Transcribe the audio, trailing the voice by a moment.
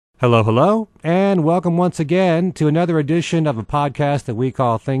Hello, hello, and welcome once again to another edition of a podcast that we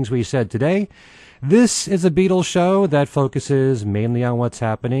call Things We Said Today. This is a Beatles show that focuses mainly on what's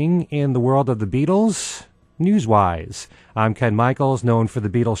happening in the world of the Beatles, news-wise. I'm Ken Michaels, known for the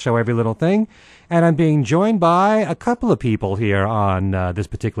Beatles show Every Little Thing, and I'm being joined by a couple of people here on this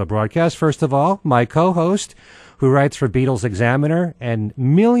particular broadcast. First of all, my co-host, who writes for Beatles Examiner and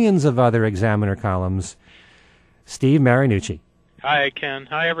millions of other Examiner columns, Steve Marinucci. Hi, Ken.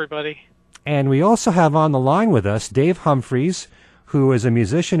 Hi, everybody. And we also have on the line with us Dave Humphries, who is a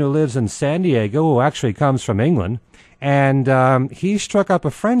musician who lives in San Diego, who actually comes from England. And he struck up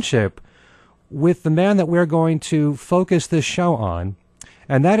a friendship with the man that we're going to focus this show on,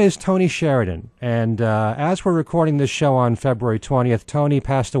 and that is Tony Sheridan. And as we're recording this show on February 20th, Tony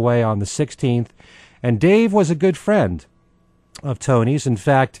passed away on the 16th, and Dave was a good friend of Tony's. In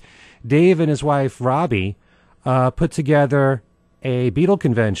fact, Dave and his wife, Robbie, put together a Beatle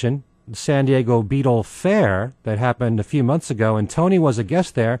convention, the San Diego Beatle Fair, that happened a few months ago, and Tony was a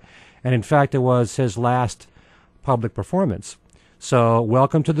guest there, and in fact it was his last public performance. So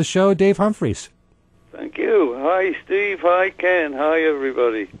welcome to the show, Dave Humphries. Thank you. Hi, Steve. Hi, Ken. Hi,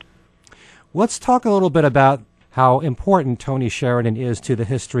 everybody. Let's talk a little bit about how important Tony Sheridan is to the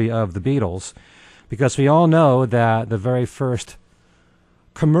history of the Beatles, because we all know that the very first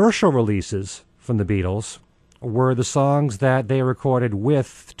commercial releases from the Beatles were the songs that they recorded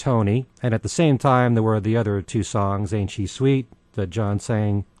with Tony, and at the same time there were the other two songs, Ain't She Sweet, that John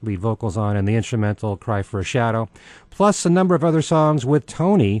sang lead vocals on, and the instrumental Cry for a Shadow, plus a number of other songs with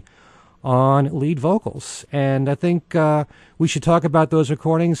Tony on lead vocals. And I think we should talk about those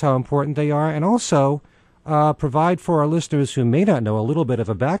recordings, how important they are, and also provide for our listeners who may not know a little bit of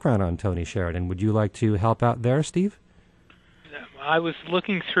a background on Tony Sheridan. Would you like to help out there, Steve? I was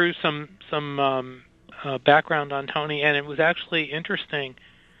looking through some background on Tony, and it was actually interesting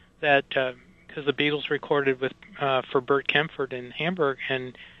that because the Beatles recorded with for Bert Kaempfert in Hamburg,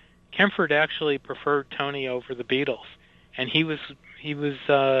 and Kaempfert actually preferred Tony over the Beatles, and he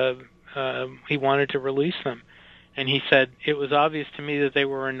wanted to release them, and he said it was obvious to me that they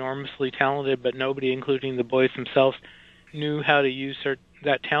were enormously talented, but nobody, including the boys themselves, knew how to use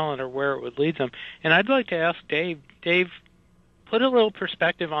that talent or where it would lead them. And I'd like to ask Dave, put a little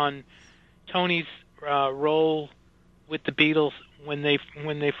perspective on Tony's role with the Beatles when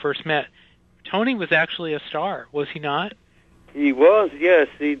they first met. Tony was actually a star, was he not? He was, yes.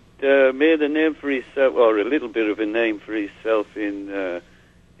 He'd made a name for himself, or a little bit of a name for himself in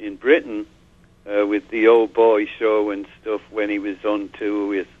Britain with the Old Boy show and stuff when he was on tour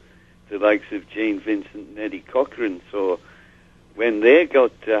with the likes of Gene Vincent and Eddie Cochran. So when they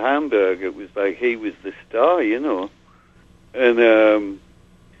got to Hamburg, it was like he was the star, you know. And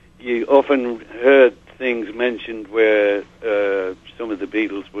you often heard things mentioned where some of the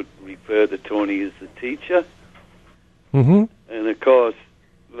Beatles would refer to Tony as the teacher. Mm-hmm. And, of course,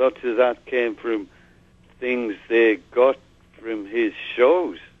 lots of that came from things they got from his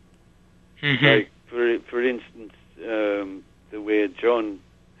shows. Mm-hmm. Like, for instance, the way John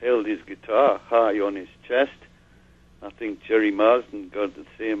held his guitar high on his chest. I think Jerry Marsden got the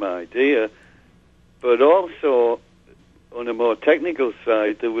same idea. But also, on a more technical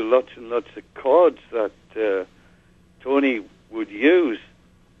side, there were lots and lots of chords that Tony would use,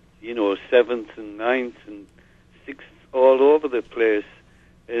 you know, seventh and ninth and sixth all over the place.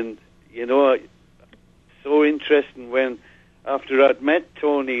 And, you know, so interesting when, after I'd met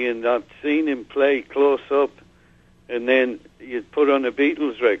Tony and I'd seen him play close up, and then you'd put on a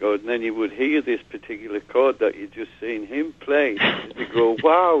Beatles record, and then you would hear this particular chord that you'd just seen him play. You go,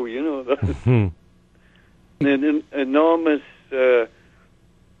 wow, you know, that's an enormous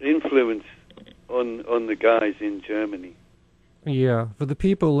influence on the guys in Germany. Yeah, for the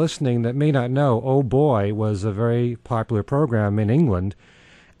people listening that may not know, Oh Boy was a very popular program in England,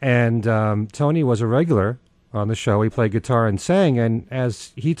 and Tony was a regular on the show. He played guitar and sang, and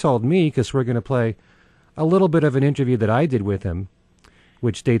as he told me, because we're going to play a little bit of an interview that I did with him,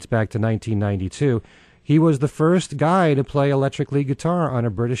 which dates back to 1992, he was the first guy to play electric lead guitar on a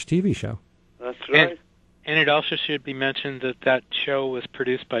British TV show. That's right. And it also should be mentioned that show was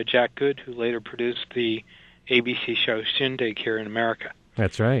produced by Jack Good, who later produced the ABC show Shindig here in America.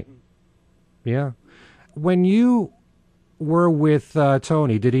 That's right. Yeah. When you were with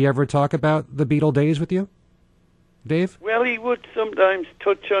Tony, did he ever talk about the Beatle days with you, Dave? Well, he would sometimes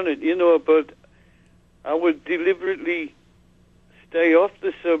touch on it, you know, but I would deliberately stay off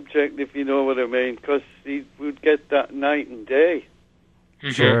the subject, if you know what I mean, because he would get that night and day.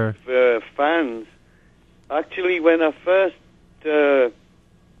 Sure. Fans. Actually, when I first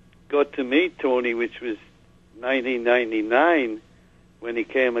got to meet Tony, which was 1999, when he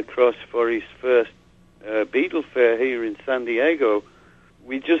came across for his first Beatle fair here in San Diego.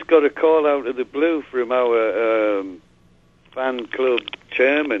 We just got a call out of the blue from our fan club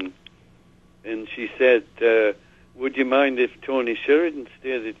chairman, and she said, would you mind if Tony Sheridan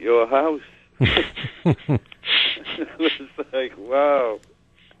stayed at your house? It was like, wow.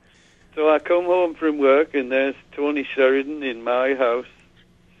 So I come home from work, and there's Tony Sheridan in my house,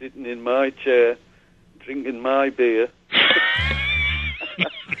 sitting in my chair, drinking my beer.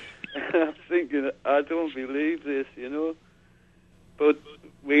 And I'm thinking, I don't believe this, you know. But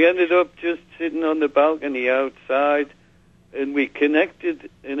we ended up just sitting on the balcony outside, and we connected,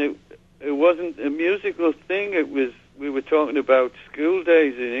 and it wasn't a musical thing. We were talking about school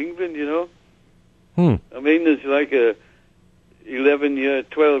days in England, you know. I mean, there's like a 11-year,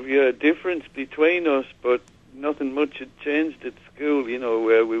 12-year difference between us, but nothing much had changed at school, you know,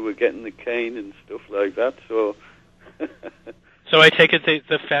 where we were getting the cane and stuff like that. So, so I take it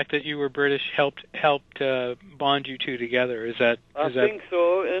the fact that you were British helped bond you two together. I think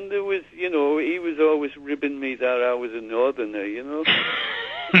so. And there was, you know, he was always ribbing me that I was a Northerner, you know.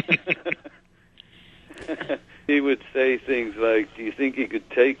 He would say things like, "Do you think you could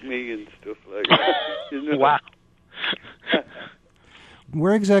take me?" and stuff like that. You know? Wow.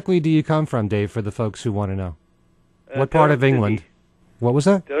 Where exactly do you come from, Dave, for the folks who want to know? What part of England? City. What was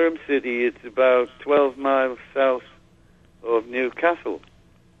that? Durham City. It's about 12 miles south of Newcastle.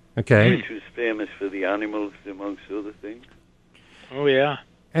 Okay. Which was famous for the animals, amongst other things. Oh, yeah.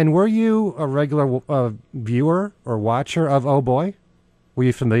 And were you a regular viewer or watcher of Oh Boy? Were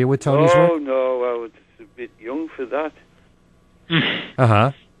you familiar with Tony's work? Oh, no, I was a bit young for that.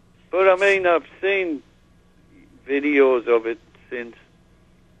 Uh-huh. But, I mean, I've seen videos of it since.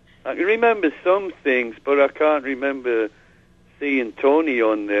 I can remember some things, but I can't remember seeing Tony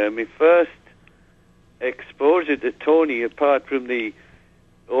on there. My first exposure to Tony, apart from the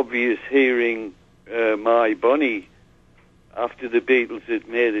obvious hearing My Bonnie after the Beatles had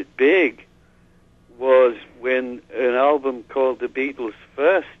made it big, was when an album called The Beatles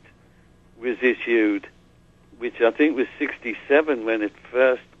First was issued, which I think was 1967 when it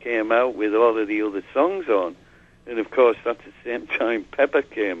first came out with all of the other songs on. And, of course, that's the same time Pepper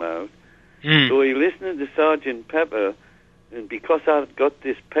came out. So he listened to Sgt. Pepper, and because I'd got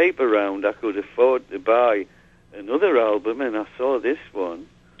this paper round, I could afford to buy another album, and I saw this one.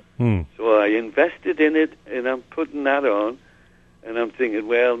 So I invested in it, and I'm putting that on, and I'm thinking,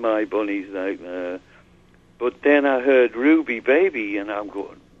 well, My Bunny's like, but then I heard Ruby Baby, and I'm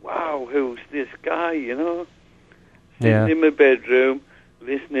going, wow, who's this guy, you know? Sitting in my bedroom,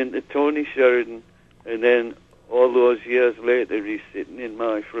 listening to Tony Sheridan, and then all those years later, he's sitting in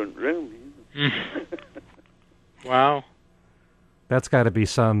my front room. Wow. That's got to be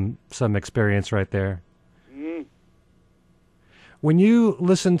some experience right there. When you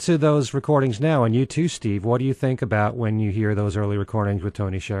listen to those recordings now, and you too, Steve, what do you think about when you hear those early recordings with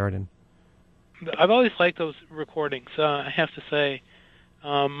Tony Sheridan? I've always liked those recordings. I have to say,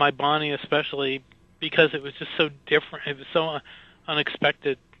 My Bonnie especially, because it was just so different. It was so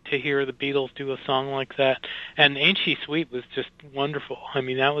unexpected to hear the Beatles do a song like that. And Ain't She Sweet was just wonderful. I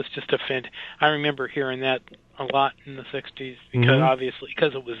mean, that was just I remember hearing that a lot in the 60s,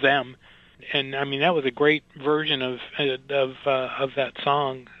 because it was them. And I mean, that was a great version of that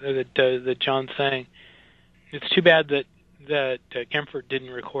song that John sang. It's too bad that Kempfert didn't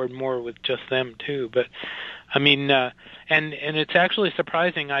record more with just them too. But I mean, and it's actually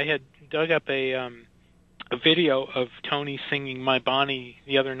surprising. I had dug up a video of Tony singing My Bonnie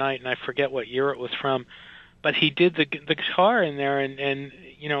the other night, and I forget what year it was from. But he did the guitar in there, and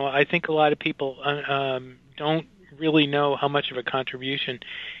you know, I think a lot of people don't really know how much of a contribution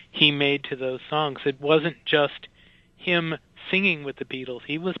he made to those songs. It wasn't just him singing with the Beatles;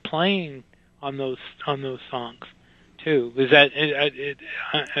 he was playing on those songs too. Is that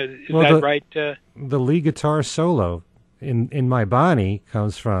right? The lead guitar solo in My Bonnie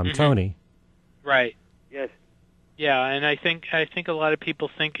comes from Tony. Right. Yes. Yeah, and I think a lot of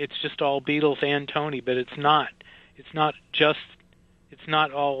people think it's just all Beatles and Tony, but it's not. It's not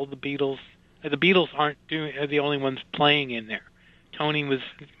all the Beatles. The Beatles are the only ones playing in there. Tony was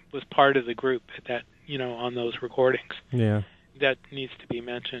part of the group at that, you know, on those recordings. Yeah. That needs to be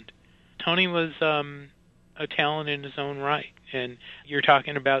mentioned. Tony was a talent in his own right, and you're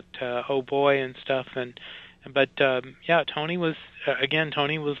talking about Oh Boy and stuff, but Tony was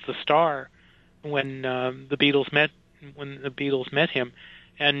the star when the Beatles met him.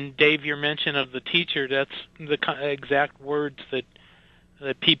 And Dave, your mention of the teacher, that's the exact words that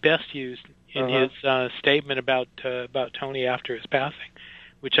Pete Best used in his statement about Tony after his passing,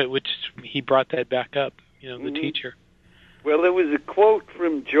 which he brought that back up, you know, the teacher. Well, there was a quote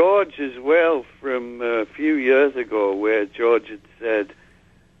from George as well from a few years ago where George had said,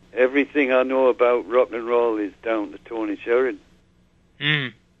 "Everything I know about rock and roll is down to Tony Sheridan."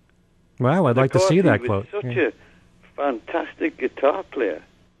 Mm. Wow, I'd like to see that quote. He was such a fantastic guitar player.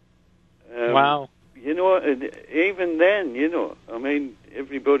 Wow. You know, and even then, you know, I mean,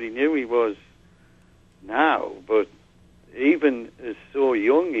 everybody knew he was now, but even as so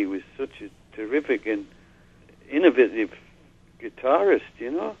young, he was such a terrific and innovative guitarist,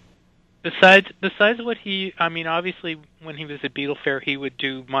 you know. Besides what I mean, obviously, when he was at Beatle Fair, he would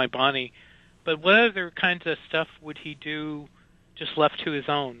do My Bonnie, but what other kinds of stuff would he do just left to his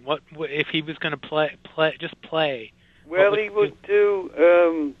own? What if he was going to play? Well, he would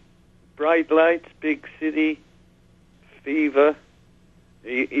do Bright Lights, Big City, Fever.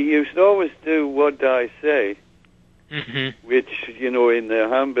 He used to always do What Do I Say, which, you know, in the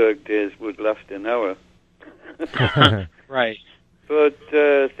Hamburg days would last an hour. Right. But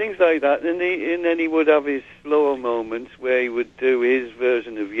things like that, and then he would have his slower moments where he would do his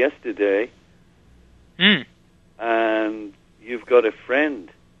version of Yesterday, and You've Got a Friend.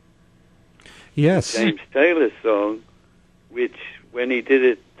 Yes. James Taylor's song, which when he did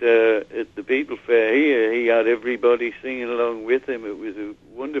it at the Beatle Fair here, he had everybody singing along with him. It was a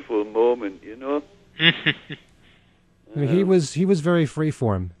wonderful moment, you know. He was very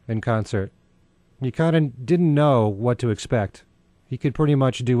freeform in concert. You kind of didn't know what to expect. He could pretty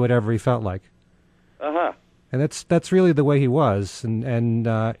much do whatever he felt like. And that's really the way he was. And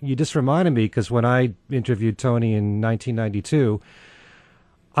you just reminded me, because when I interviewed Tony in 1992,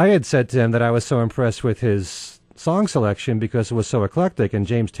 I had said to him that I was so impressed with his song selection because it was so eclectic, and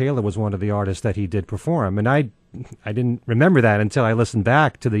James Taylor was one of the artists that he did perform. And I didn't remember that until I listened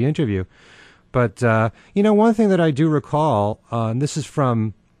back to the interview. But, you know, one thing that I do recall, and this is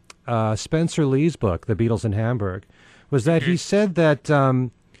from Spencer Lee's book, The Beatles in Hamburg, was that he said that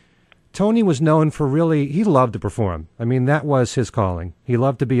Tony was known for he loved to perform. I mean, that was his calling. He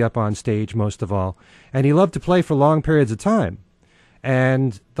loved to be up on stage most of all, and he loved to play for long periods of time.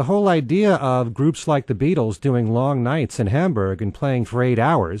 And the whole idea of groups like the Beatles doing long nights in Hamburg and playing for 8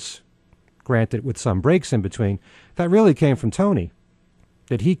 hours, granted with some breaks in between, that really came from Tony.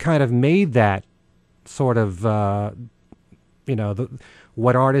 That he kind of made that sort of, you know,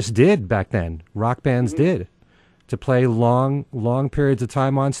 what artists did back then, rock bands did, to play long periods of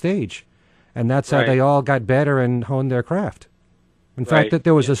time on stage. And that's how they all got better and honed their craft. In fact, that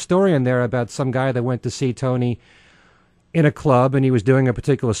there was a story in there about some guy that went to see Tony in a club, and he was doing a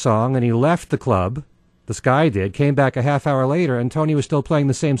particular song, and he left the club, this guy did, came back a half hour later, and Tony was still playing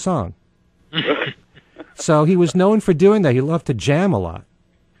the same song. So he was known for doing that. He loved to jam a lot.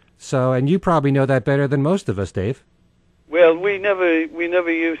 So, and you probably know that better than most of us, Dave. Well, we never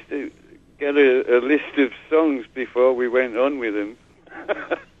used to get a list of songs before we went on with him.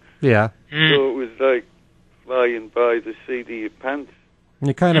 Yeah. So it was like flying by the seat of your pants.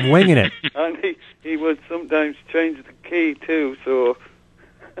 You're kind of winging it. And he would sometimes change the key too, so...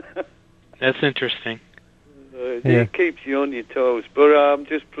 That's interesting. It keeps you on your toes. But I'm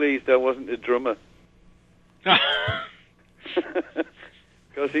just pleased I wasn't a drummer.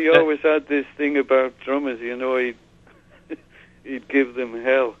 Because he always had this thing about drummers, you know, he'd give them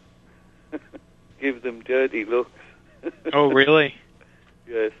hell. Give them dirty looks. Oh, really?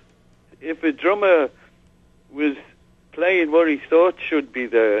 Yes. If a drummer was playing what he thought should be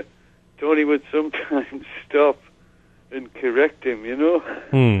there, Tony would sometimes stop and correct him, you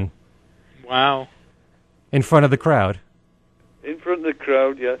know? Wow. In front of the crowd? In front of the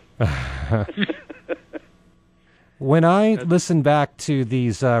crowd, yes. When I listen back to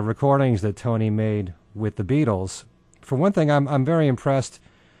these recordings that Tony made with the Beatles, for one thing, I'm very impressed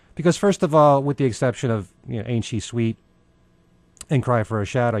because, first of all, with the exception of Ain't She Sweet and Cry for a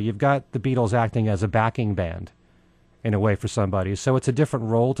Shadow, you've got the Beatles acting as a backing band in a way for somebody, so it's a different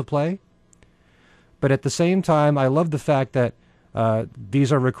role to play. But at the same time, I love the fact that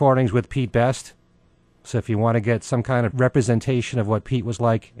these are recordings with Pete Best, so if you want to get some kind of representation of what Pete was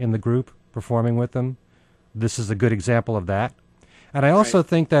like in the group performing with them, this is a good example of that. And I also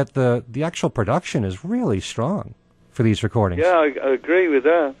think that the actual production is really strong for these recordings. Yeah, I agree with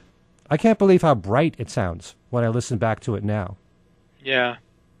that. I can't believe how bright it sounds when I listen back to it now. Yeah.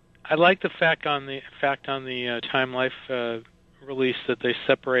 I like the fact on the Time Life release that they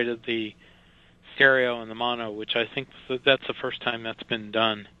separated the stereo and the mono, which I think that's the first time that's been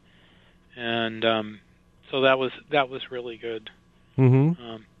done. And so that was really good.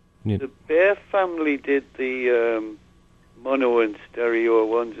 The Bear family did the mono and stereo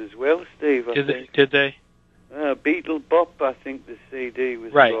ones as well, Steve, Did they? Beatle Bop, I think the CD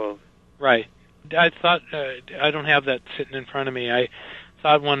was called. Right. I thought I don't have that sitting in front of me. I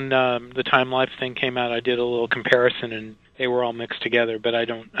thought when the Time Life thing came out, I did a little comparison, and they were all mixed together. But I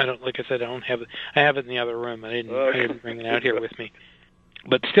don't. Like I said, I don't have it. I have it in the other room. I didn't bring it out here with me.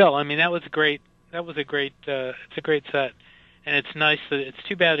 But still, I mean, that was great. That was a great. It's a great set, and it's nice that it's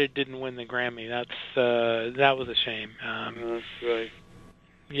too bad it didn't win the Grammy. That was a shame. That's right.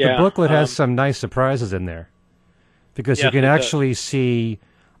 Yeah, the booklet has some nice surprises in there, because yes, you can it actually see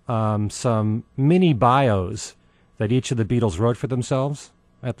some mini bios that each of the Beatles wrote for themselves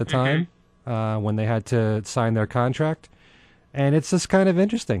at the time when they had to sign their contract, and it's just kind of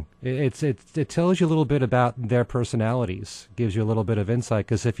interesting. It tells you a little bit about their personalities, gives you a little bit of insight.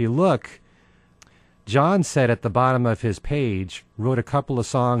 Because if you look, John said at the bottom of his page, wrote a couple of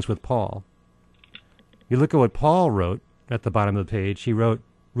songs with Paul. You look at what Paul wrote at the bottom of the page. He wrote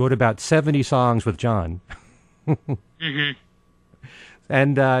about 70 songs with John. Mm-hmm.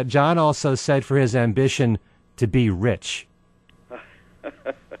 And John also said for his ambition to be rich.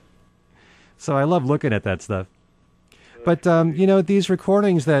 So I love looking at that stuff. But, these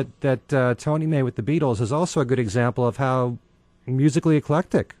recordings that Tony made with the Beatles is also a good example of how musically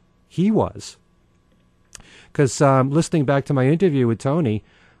eclectic he was. Because listening back to my interview with Tony,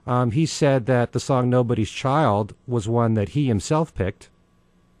 he said that the song Nobody's Child was one that he himself picked.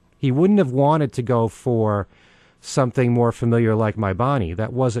 He wouldn't have wanted to go for something more familiar like My Bonnie.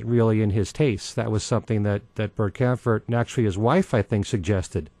 That wasn't really in his taste. That was something that Bert Kaempfert, and actually his wife, I think,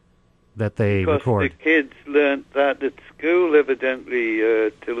 suggested that they record. Because the kids learned that at school, evidently,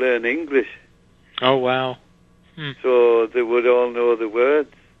 to learn English. Oh, wow. So they would all know the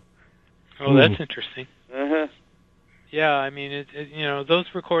words. Oh, that's interesting. Uh-huh. Yeah, I mean, those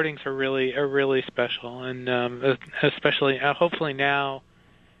recordings are really special, and especially, hopefully now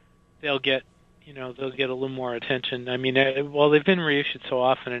they'll get a little more attention. I mean, they've been reissued so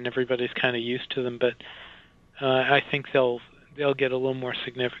often, and everybody's kind of used to them, but I think they'll get a little more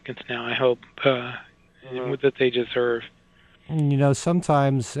significance now. I hope that they deserve.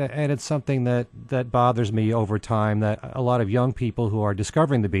 Sometimes, and it's something that bothers me over time, that a lot of young people who are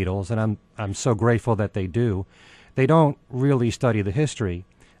discovering the Beatles, and I'm so grateful that they do, they don't really study the history.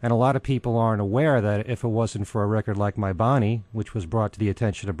 And a lot of people aren't aware that if it wasn't for a record like My Bonnie, which was brought to the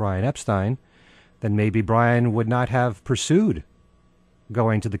attention of Brian Epstein, then maybe Brian would not have pursued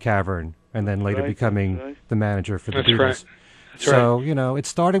going to the Cavern and then later becoming the manager for the Beatles. Right. So, it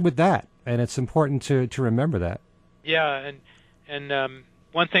started with that, and it's important to remember that. Yeah, and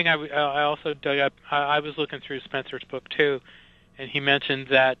one thing I also dug up, I was looking through Spencer's book too, and he mentioned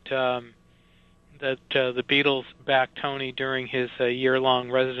that the Beatles backed Tony during his year-long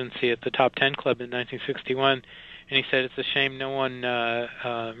residency at the Top 10 Club in 1961, and he said it's a shame no one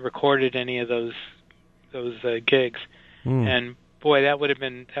recorded any of those gigs. And boy, that would have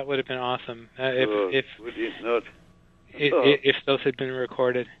been awesome if those had been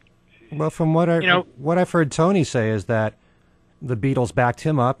recorded. Well, from what I've heard Tony say is that the Beatles backed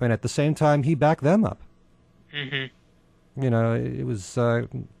him up, and at the same time he backed them up. Mm-hmm. It was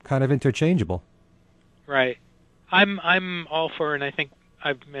kind of interchangeable. Right. I'm all for, and I think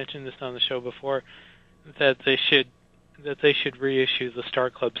I've mentioned this on the show before, that they should reissue the Star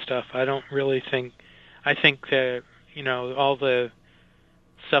Club stuff. I don't really think. I think that all the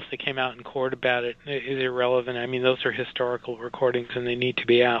stuff that came out in court about it is irrelevant. I mean, those are historical recordings, and they need to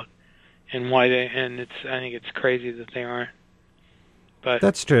be out. And I think it's crazy that they aren't. But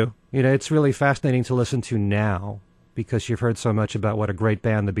that's true. It's really fascinating to listen to now because you've heard so much about what a great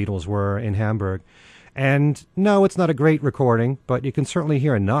band the Beatles were in Hamburg. And no, it's not a great recording, but you can certainly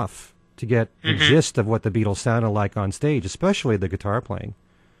hear enough to get the gist of what the Beatles sounded like on stage, especially the guitar playing.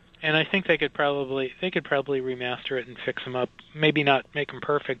 And I think they could probably remaster it and fix them up. Maybe not make them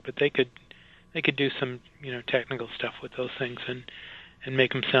perfect, but they could do some technical stuff with those things and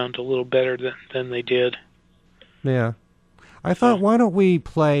make them sound a little better than they did. Yeah. I thought, why don't we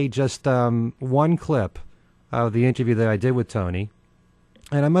play just one clip of the interview that I did with Tony?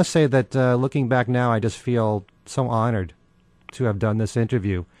 And I must say that looking back now, I just feel so honored to have done this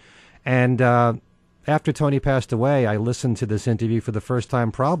interview. And after Tony passed away, I listened to this interview for the first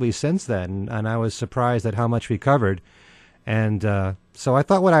time probably since then, and I was surprised at how much we covered. And so I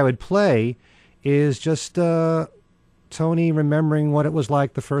thought what I would play is just Tony remembering what it was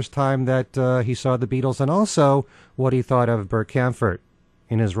like the first time that he saw the Beatles, and also what he thought of Bert Kaempfert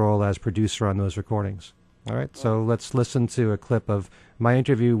in his role as producer on those recordings. All right, so let's listen to a clip of my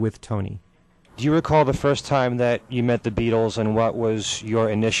interview with Tony. Do you recall the first time that you met the Beatles, and what was your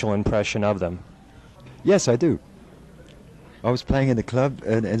initial impression of them? Yes, I do. I was playing in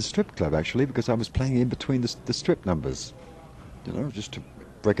a strip club, actually, because I was playing in between the strip numbers. Just to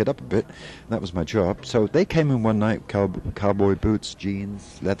break it up a bit. That was my job. So they came in one night, cowboy boots,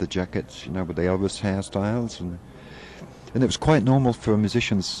 jeans, leather jackets, with the Elvis hairstyles, and it was quite normal for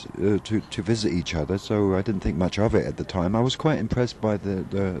musicians to visit each other. So I didn't think much of it at the time. I was quite impressed by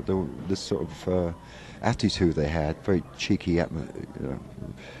this sort of attitude they had, very cheeky,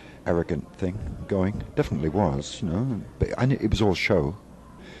 arrogant thing going. Definitely was, But it was all show.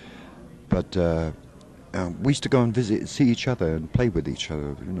 But we used to go and see each other and play with each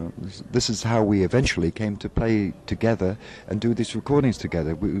other. This is how we eventually came to play together and do these recordings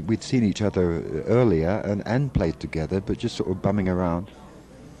together. We'd seen each other earlier and played together, but just sort of bumming around.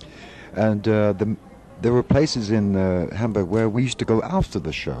 And there were places in Hamburg where we used to go after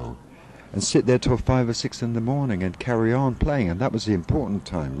the show and sit there till 5 or 6 in the morning and carry on playing. And that was the important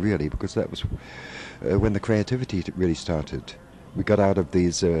time, really, because that was when the creativity really started. We got out of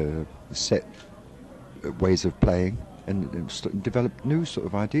these set ways of playing and developed new sort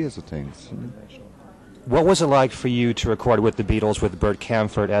of ideas of things. What was it like for you to record with the Beatles with Bert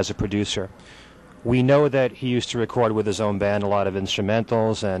Camford as a producer? We know that he used to record with his own band a lot of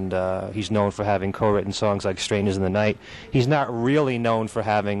instrumentals, and he's known for having co-written songs like Strangers in the Night. He's not really known for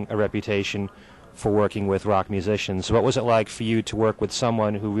having a reputation for working with rock musicians. What was it like for you to work with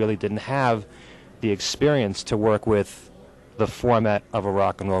someone who really didn't have the experience to work with the format of a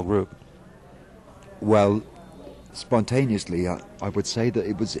rock and roll group? Well, spontaneously, I would say that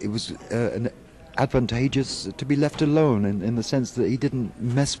it was advantageous to be left alone in the sense that he didn't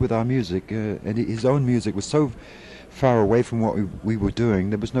mess with our music, and his own music was so far away from what we were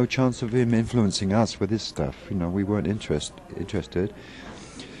doing. There was no chance of him influencing us with his stuff. We weren't interested.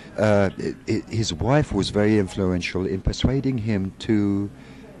 His wife was very influential in persuading him to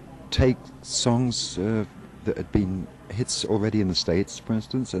take songs that had been hits already in the States, for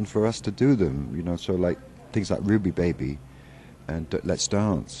instance, and for us to do them. So like things like Ruby Baby and Let's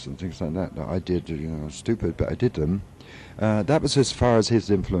Dance and things like that I did, stupid, but I did them. That was as far as his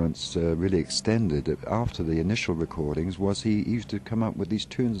influence really extended. After the initial recordings, he used to come up with these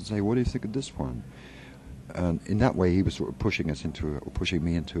tunes and say, "What do you think of this one?" And in that way, he was sort of pushing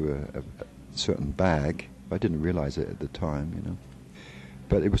me into a certain bag. I didn't realize it at the time,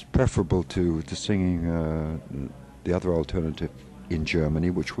 But it was preferable to singing the other alternative in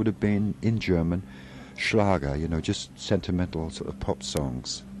Germany, which would have been in German Schlager, just sentimental sort of pop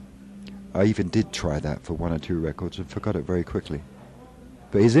songs. I even did try that for 1 or 2 records and forgot it very quickly.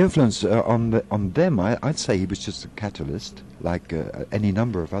 But his influence on them, I'd say he was just a catalyst, like any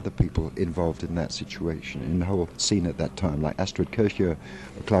number of other people involved in that situation, in the whole scene at that time, like Astrid Kirchherr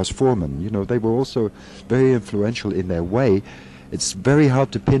or Klaus Voormann. They were also very influential in their way. It's very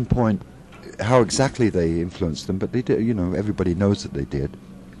hard to pinpoint how exactly they influenced them, but they did. Everybody knows that they did.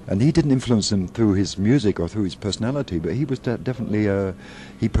 And he didn't influence them through his music or through his personality, but he was definitely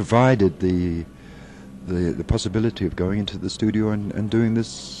he provided the possibility of going into the studio and doing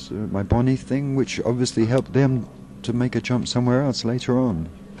this My Bonnie thing, which obviously helped them to make a jump somewhere else later on.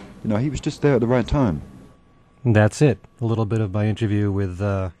 He was just there at the right time. That's it. A little bit of my interview with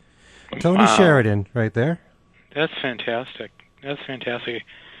Tony Sheridan right there. That's fantastic. That's fantastic.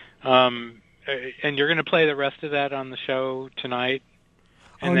 And you're going to play the rest of that on the show tonight?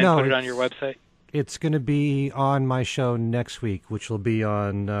 And then put it on your website? It's going to be on my show next week, which will be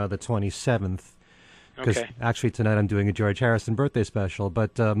on the 27th. Because actually tonight I'm doing a George Harrison birthday special,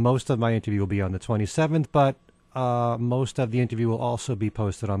 but most of my interview will be on the 27th, but most of the interview will also be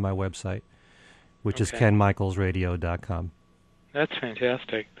posted on my website, which is kenmichaelsradio.com. That's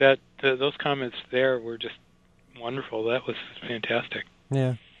fantastic. Those comments there were just wonderful. That was fantastic.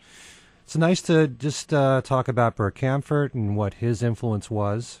 Yeah. It's nice to just talk about Bert Camford and what his influence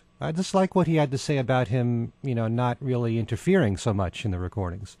was. I just like what he had to say about him, not really interfering so much in the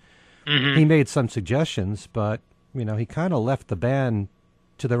recordings. Mm-hmm. He made some suggestions, but, he kind of left the band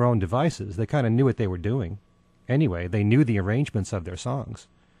to their own devices. They kind of knew what they were doing. Anyway, they knew the arrangements of their songs.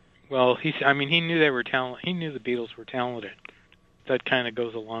 Well, he knew they were talented. He knew the Beatles were talented. That kind of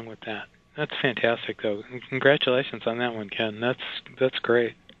goes along with that. That's fantastic, though. And congratulations on that one, Ken. That's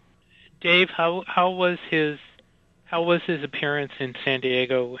great. Dave, how was his appearance in San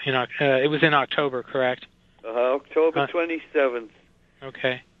Diego? It was in October, correct? October 27th.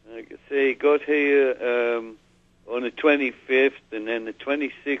 Okay. Like I say, he got here on the 25th, and then the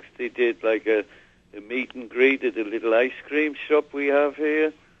 26th they did like a meet and greet at a little ice cream shop we have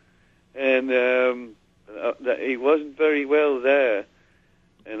here, and he wasn't very well there.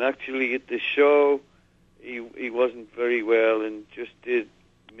 And actually at the show, he wasn't very well and just did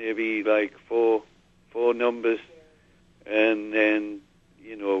maybe like four numbers, and then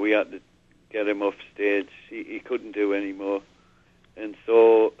we had to get him off stage. He couldn't do any more. And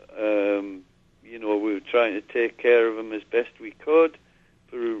so, we were trying to take care of him as best we could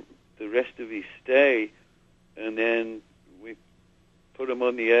for the rest of his stay. And then we put him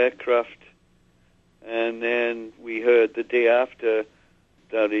on the aircraft, and then we heard the day after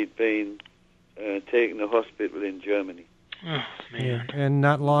that he'd been taken to hospital in Germany. Oh, man. And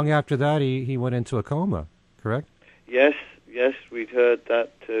not long after that, he went into a coma, correct? Yes, we'd heard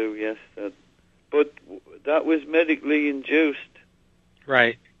that too, yes. But that was medically induced.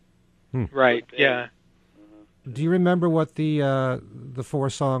 Right. Right, yeah. Do you remember what the 4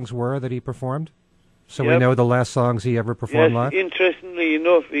 songs were that he performed? So Yep. we know the last songs he ever performed live? Interestingly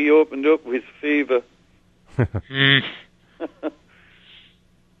enough, he opened up with Fever.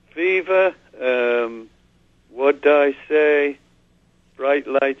 Fever, What Do I Say, Bright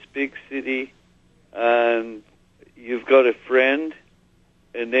Lights, Big City, and You've Got a Friend.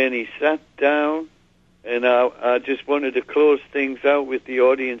 And then he sat down, and I just wanted to close things out with the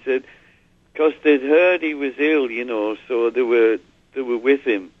audience, because they'd heard he was ill, so they were with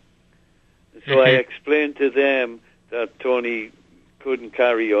him. So I explained to them that Tony couldn't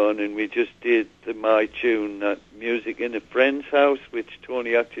carry on, and we just did my tune, that Music in a Friend's House, which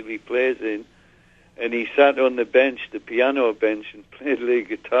Tony actually plays in. And he sat on the bench, the piano bench, and played lead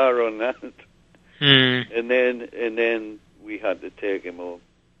guitar on that. And then we had to take him home.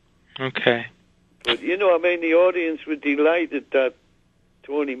 Okay. But, the audience were delighted that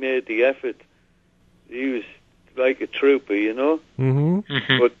Tony made the effort. He was like a trooper,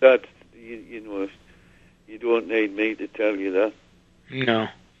 Mm-hmm. But that's, you don't need me to tell you that. No.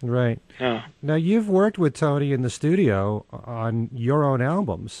 Right. No. Now, you've worked with Tony in the studio on your own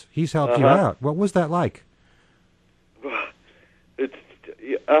albums. He's helped you out. What was that like?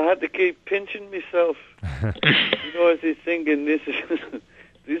 I had to keep pinching myself. I was thinking, this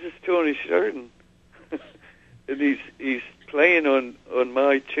is Tony Sheridan. And he's playing on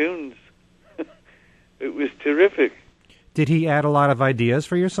my tunes. It was terrific. Did he add a lot of ideas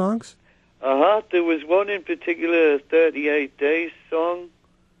for your songs? There was one in particular, 38 Days song,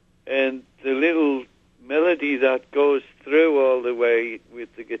 and the little melody that goes through all the way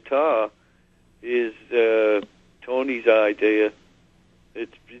with the guitar is Tony's idea.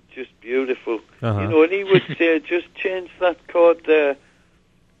 It's just beautiful. And he would say, just change that chord there,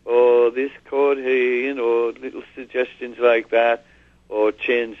 or this chord here, little suggestions like that, or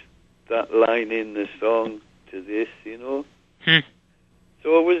change that line in the song to this,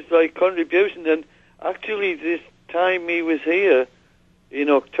 So it was like contribution. And actually, this time he was here in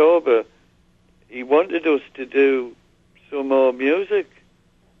October, he wanted us to do some more music.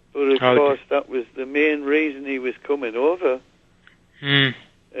 But of course, that was the main reason he was coming over.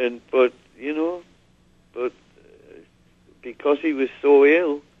 But because he was so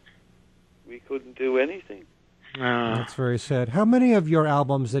ill, we couldn't do anything. That's very sad. How many of your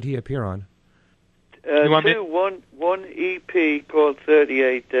albums did he appear on? One EP called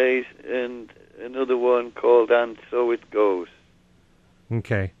 38 Days and another one called And So It Goes.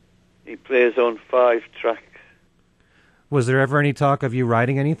 Okay. He plays on 5 tracks. Was there ever any talk of you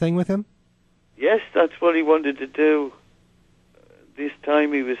writing anything with him? Yes, that's what he wanted to do this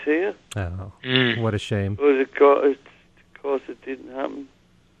time he was here. Oh, what a shame. But of course it didn't happen.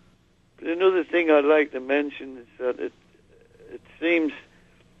 But another thing I'd like to mention is that it seems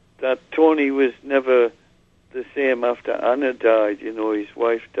that Tony was never the same after Anna died. His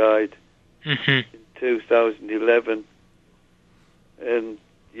wife died in 2011. And,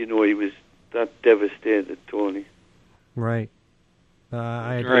 he was that devastated, Tony. Right.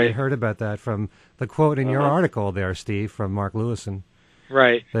 I heard about that from the quote in your article there, Steve, from Mark Lewison.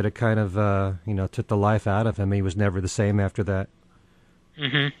 Right. That it kind of, took the life out of him. He was never the same after that.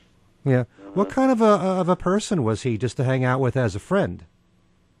 Yeah. What kind of a person was he just to hang out with as a friend,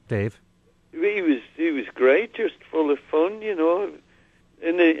 Dave? He was great, just full of fun,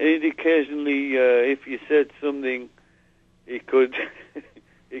 And he'd occasionally, if you said something, he could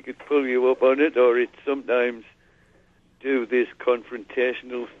pull you up on it, or he'd sometimes do this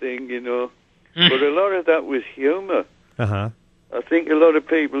confrontational thing, But a lot of that was humor. I think a lot of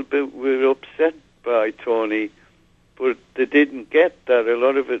people were upset by Tony, but they didn't get that. A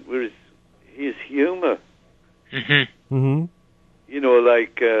lot of it was his humor.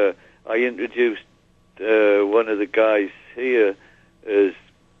 Like I introduced one of the guys here as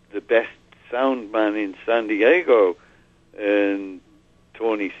the best sound man in San Diego, and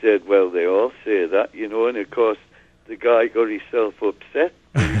Tony said, well, they all say that, and of course the guy got himself upset.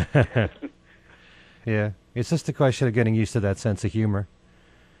 Yeah, it's just a question of getting used to that sense of humor.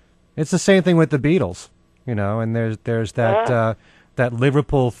 It's the same thing with the Beatles, and there's that that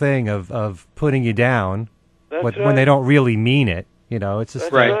Liverpool thing of putting you down when they don't really mean it, You know, it's just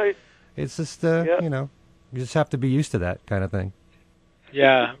That's right. it's just Yeah. you know, you just have to be used to that kind of thing.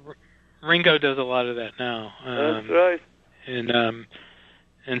 Yeah, Ringo does a lot of that now. That's right.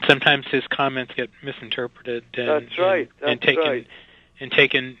 And sometimes his comments get misinterpreted. And, That's right. And That's right.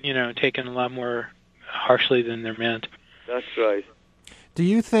 taken a lot more harshly than they're meant. That's right. Do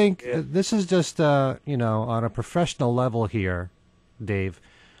you think this is just you know, on a professional level here, Dave,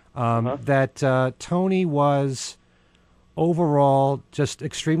 that Tony was overall just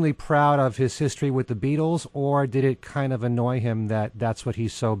extremely proud of his history with the Beatles, or did it kind of annoy him that that's what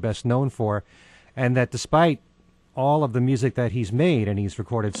he's so best known for, and that despite all of the music that he's made, and he's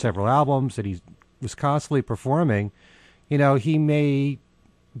recorded several albums that he was constantly performing, you know, he may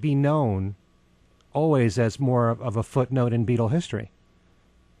be known always as more of a footnote in Beatle history?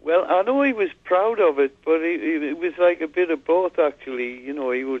 Well, I know he was proud of it, but it was like a bit of both, actually. You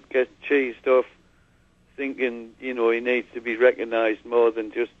know, he would get chased off thinking, you know, he needs to be recognized more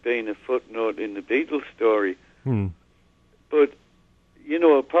than just being a footnote in the Beatles story. But, you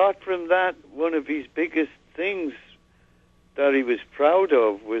know, apart from that, one of his biggest things that he was proud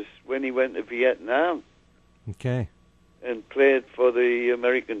of was when he went to Vietnam. Okay. And played for the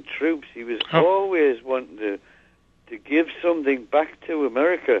American troops. He was always wanting to give something back to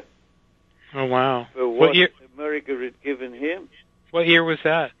America. Oh, wow. For what America had given him. What year was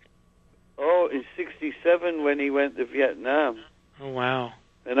that? Oh, in 1967 when he went to Vietnam. Oh, wow.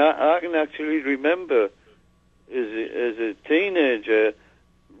 And I can actually remember as a teenager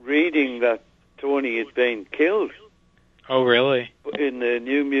reading that Tony had been killed. Oh, really? In the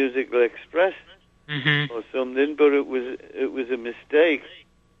New Musical Express or something, but it was a mistake.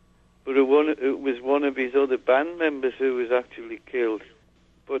 But it was one of his other band members who was actually killed.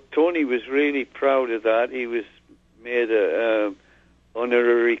 But Tony was really proud of that. He was made a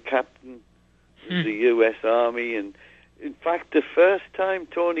honorary captain of the U.S. Army. And in fact, the first time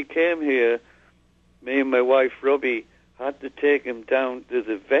Tony came here, me and my wife Robbie had to take him down to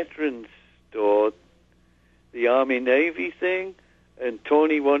the veterans store, the Army-Navy thing, and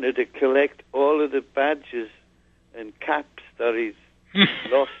Tony wanted to collect all of the badges and caps that he's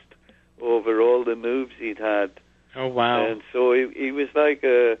lost over all the moves he'd had. Oh, wow. And so he was like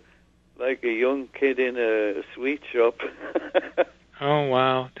a young kid in a sweet shop. Oh,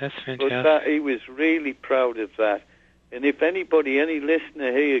 wow. That's fantastic. But he was really proud of that. And if any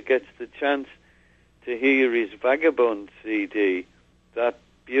listener here gets the chance to hear his Vagabond CD, that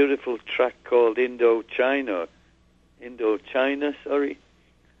beautiful track called Indochina,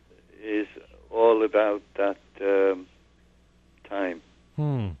 is all about that time.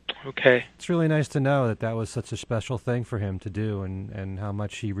 Okay. It's really nice to know that that was such a special thing for him to do, and how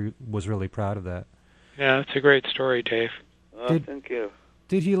much he was really proud of that. Yeah, it's a great story, Dave. Thank you.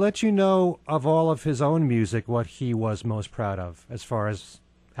 Did he let you know of all of his own music what he was most proud of as far as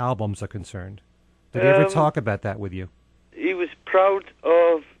albums are concerned? Did he ever talk about that with you? He was proud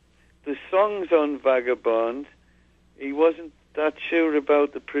of the songs on Vagabond. He wasn't that sure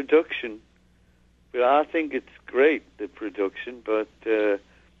about the production. But I think it's great, the production, but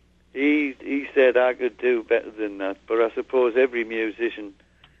he said I could do better than that. But I suppose every musician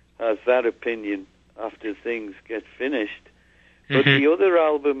has that opinion after things get finished. But the other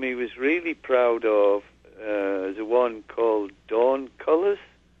album he was really proud of is a one called Dawn Colors,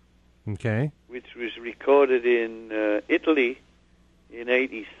 okay, which was recorded in Italy in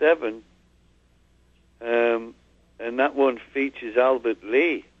 '87. And that one features Albert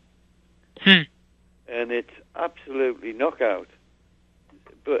Lee. And it's absolutely knockout.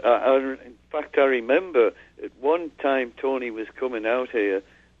 But in fact, I remember at one time Tony was coming out here,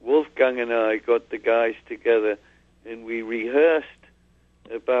 Wolfgang and I got the guys together and we rehearsed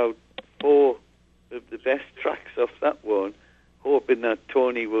about 4 of the best tracks off that one, hoping that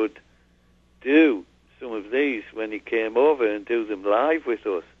Tony would do some of these when he came over and do them live with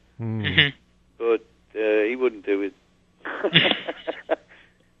us. But he wouldn't do it.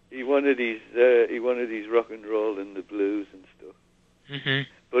 He wanted his rock and roll and the blues and stuff.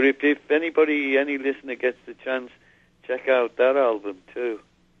 But if any listener gets the chance, check out that album too,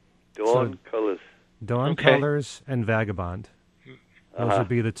 Dawn Colors. Dawn Colors and Vagabond. Those would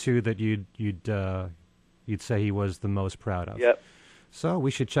be the two that you'd say he was the most proud of. Yep. So we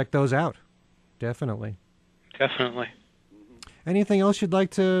should check those out. Definitely. Definitely. Anything else you'd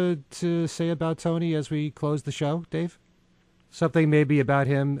like to say about Tony as we close the show, Dave? Something maybe about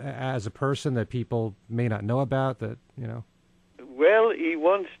him as a person that people may not know about that, you know? Well, he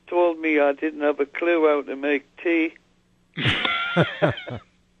once told me I didn't have a clue how to make tea.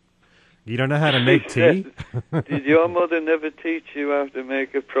 You don't know how to make tea? Did your mother never teach you how to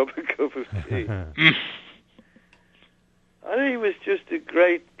make a proper cup of tea? I think he was just a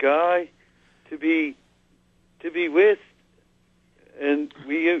great guy to be with. And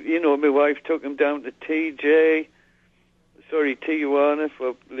my wife took him down to Tijuana,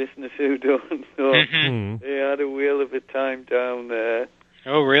 for listeners who don't know. Mm-hmm. They had a whale of a time down there.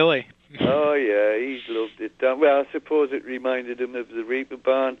 Oh, really? Oh, yeah, he loved it. Well, I suppose it reminded him of the Reaper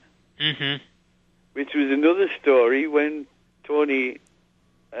Barn, which was another story when Tony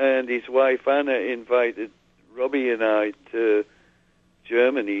and his wife Anna invited Robbie and I to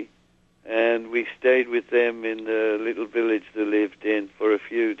Germany, and we stayed with them in the little village they lived in for a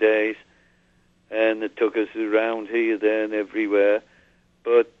few days, and it took us around here, there, and everywhere.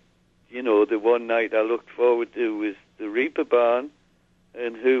 But, the one night I looked forward to was the Reaper Barn,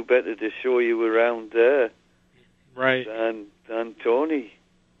 and who better to show you around there than Tony.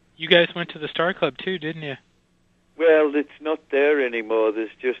 You guys went to the Star Club too, didn't you? Well, it's not there anymore.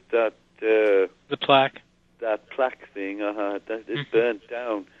 There's just that... the plaque. That plaque thing, that is burnt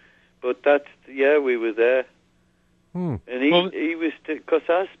down. But we were there. And he was... Because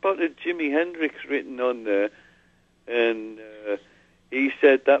I spotted Jimi Hendrix written on there, and he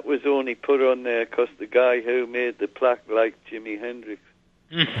said that was only put on there because the guy who made the plaque liked Jimi Hendrix.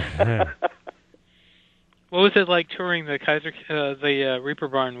 What was it like touring the Reaper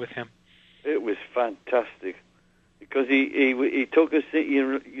Barn with him? It was fantastic because he took us.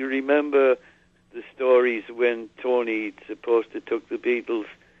 You remember the stories when Tony supposed to took the Beatles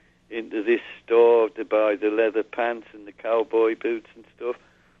into this store to buy the leather pants and the cowboy boots and stuff.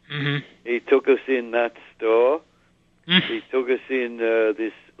 He took us in that store. He took us in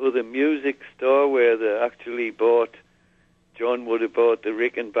this other music store where they actually bought. John would have bought the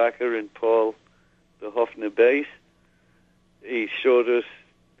Rickenbacker and Paul the Hofner bass. He showed us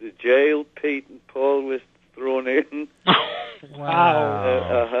the jail Pete and Paul was thrown in.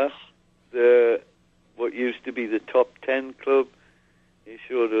 Wow. What used to be the Top 10 Club. He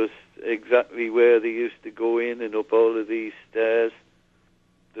showed us exactly where they used to go in and up all of these stairs.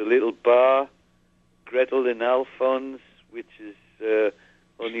 The little bar, Gretel and Alphonse, which is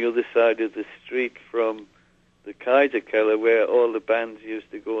on the other side of the street from the Kaiser Keller, where all the bands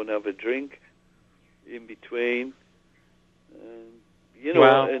used to go and have a drink in between.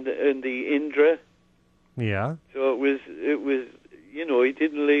 And the Indra. Yeah. So it was he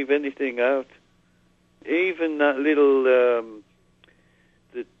didn't leave anything out. Even that little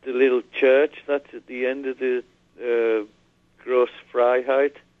the little church that's at the end of the Gross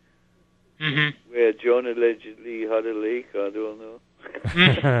Freiheit, where John allegedly had a leak. I don't know.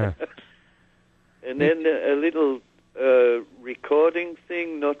 And then a little recording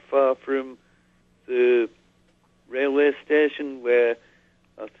thing not far from the railway station, where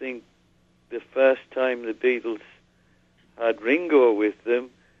I think the first time the Beatles had Ringo with them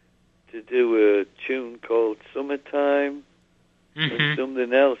to do a tune called Summertime and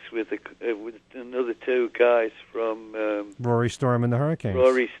something else with another two guys from... Rory Storm and the Hurricanes.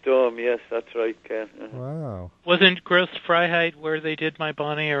 Rory Storm, yes, that's right, Ken. Wow. Wasn't Gross Freiheit where they did My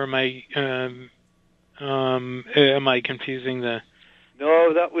Bonnie, or am I confusing the...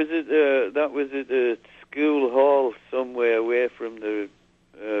 No, that was at a school hall somewhere away from the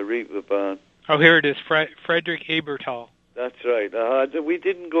Reaper Barn. Oh, here it is, Frederick Eberthal. That's right. We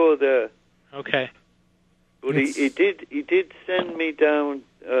didn't go there. Okay. But he did send me down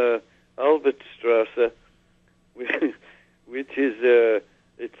Albertstrasse, which is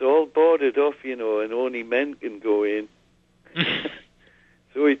it's all boarded off, and only men can go in.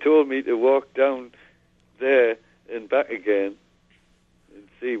 So he told me to walk down there and back again and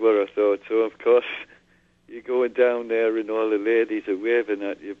see what I thought. So of course you're going down there and all the ladies are waving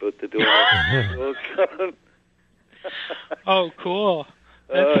at you, but they don't have clothes on. Oh, cool.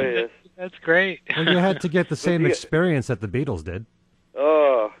 Yes. That's great. Well, you had to get the same experience that the Beatles did.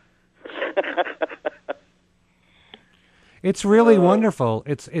 Oh. It's really wonderful.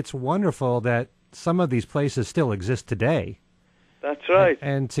 It's wonderful that some of these places still exist today. That's right.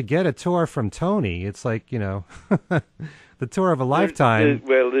 And to get a tour from Tony, it's like, the tour of a lifetime.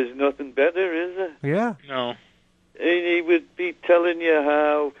 There's nothing better, is there? Yeah. No. And he would be telling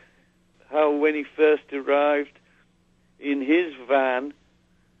you how when he first arrived in his van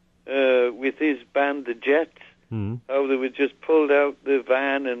with his band, the Jets, how they were just pulled out the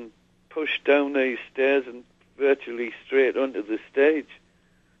van and pushed down these stairs and virtually straight onto the stage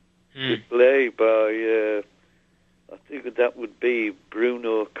to play by, I think that would be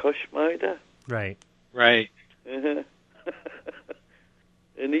Bruno Koschmider. Right. Right. And,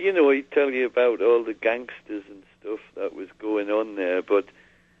 he'd tell you about all the gangsters and stuff that was going on there, but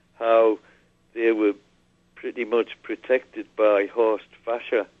how they were pretty much protected by Horst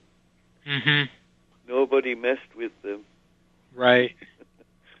Fascher. Mm-hmm. Nobody messed with them. Right.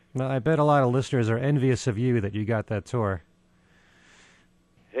 Well, I bet a lot of listeners are envious of you that you got that tour.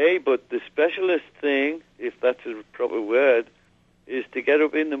 Hey, but the specialist thing, if that's a proper word, is to get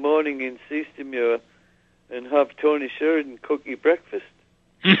up in the morning in Seastemure and have Tony Sheridan cook you breakfast.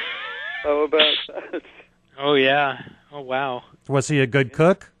 How about that? Oh, yeah. Oh, wow. Was he a good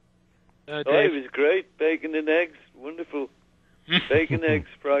cook? Oh, it was great. Bacon and eggs. Wonderful. Bacon, eggs,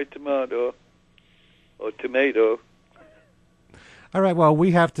 fried tomato. Or tomato. All right, well,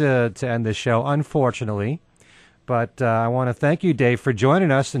 we have to end this show, unfortunately. But I want to thank you, Dave, for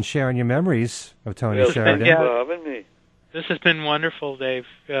joining us and sharing your memories of Tony Sheridan. Thank you for having me. This has been wonderful, Dave.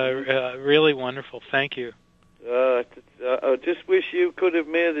 Really wonderful. Thank you. I just wish you could have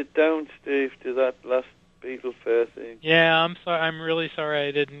made it down, Steve, to that last Beatles fair thing. Yeah, I'm sorry. I'm really sorry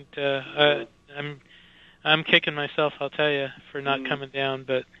I didn't. I'm kicking myself, I'll tell you, for not coming down.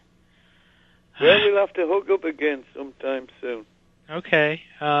 But well, we'll have to hook up again sometime soon. Okay.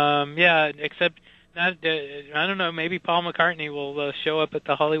 Yeah. Except not. I don't know. Maybe Paul McCartney will show up at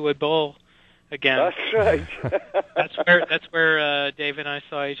the Hollywood Bowl again. That's right. That's where Dave and I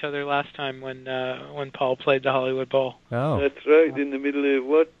saw each other last time when Paul played the Hollywood Bowl. Oh, that's right. In the middle of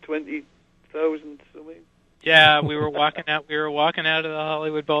what, 20,000 something. Yeah, we were walking out. We were walking out of the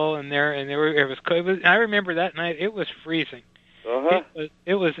Hollywood Bowl, and it was. I remember that night. It was freezing.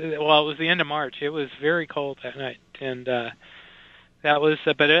 It was the end of March. It was very cold that night, and that was.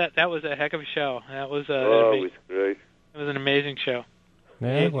 That was a heck of a show. That was. It was great. It was an amazing show.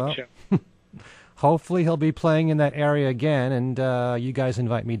 Yeah, well. Show. Hopefully he'll be playing in that area again, and you guys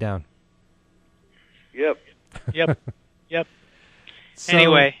invite me down. Yep.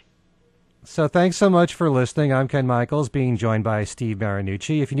 Anyway. So thanks so much for listening. I'm Ken Michaels, being joined by Steve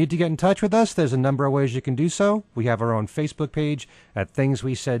Marinucci. If you need to get in touch with us, there's a number of ways you can do so. We have our own Facebook page at Things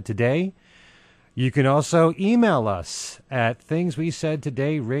We Said Today. You can also email us at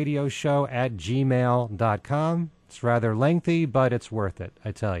thingswesaidtodayradioshow@gmail.com. It's rather lengthy, but it's worth it,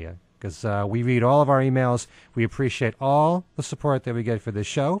 I tell you, because we read all of our emails. We appreciate all the support that we get for this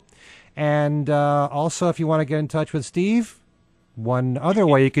show. And also, if you want to get in touch with Steve, one other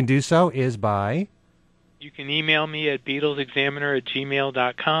way you can do so is by... You can email me at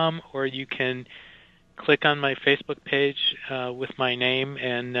BeatlesExaminer@gmail.com, or you can click on my Facebook page with my name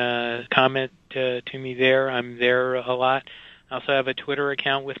and comment to me there. I'm there a lot. I also have a Twitter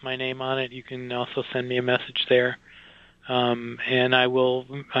account with my name on it. You can also send me a message there, and I will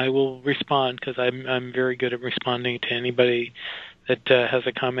respond, because I'm very good at responding to anybody that has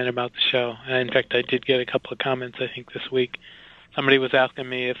a comment about the show. In fact, I did get a couple of comments, I think, this week. Somebody was asking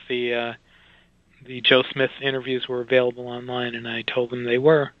me if the Joe Smith interviews were available online, and I told them they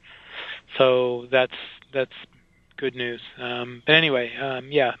were. So that's good news. But anyway,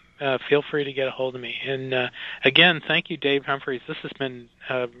 feel free to get a hold of me. And again, thank you, Dave Humphries. This has been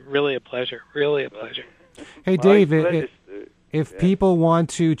really a pleasure. Really a pleasure. Hey, Dave, if people want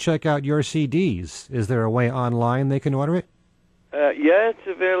to check out your CDs, is there a way online they can order it? Yeah, it's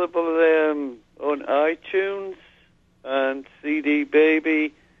available on iTunes and CD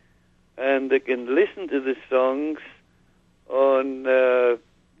Baby, and they can listen to the songs on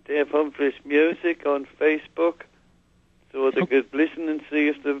Dave Humphries Music on Facebook, so they could listen and see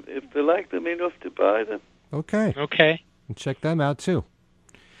if they like them enough to buy them. Okay. And check them out too.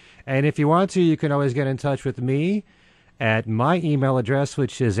 And if you want to, you can always get in touch with me at my email address,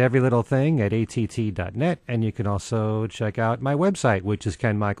 which is everylittlething@att.net. And you can also check out my website, which is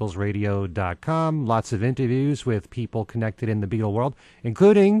kenmichaelsradio.com. Lots of interviews with people connected in the Beatle world,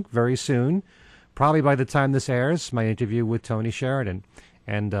 including, very soon, probably by the time this airs, my interview with Tony Sheridan.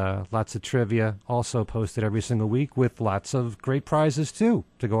 And lots of trivia also posted every single week, with lots of great prizes, too,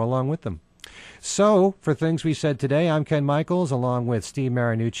 to go along with them. So, for Things We Said Today, I'm Ken Michaels, along with Steve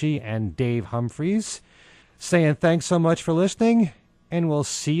Marinucci and Dave Humphries, saying thanks so much for listening, and we'll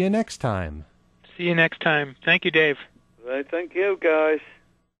see you next time. See you next time. Thank you, Dave. Right, thank you, guys.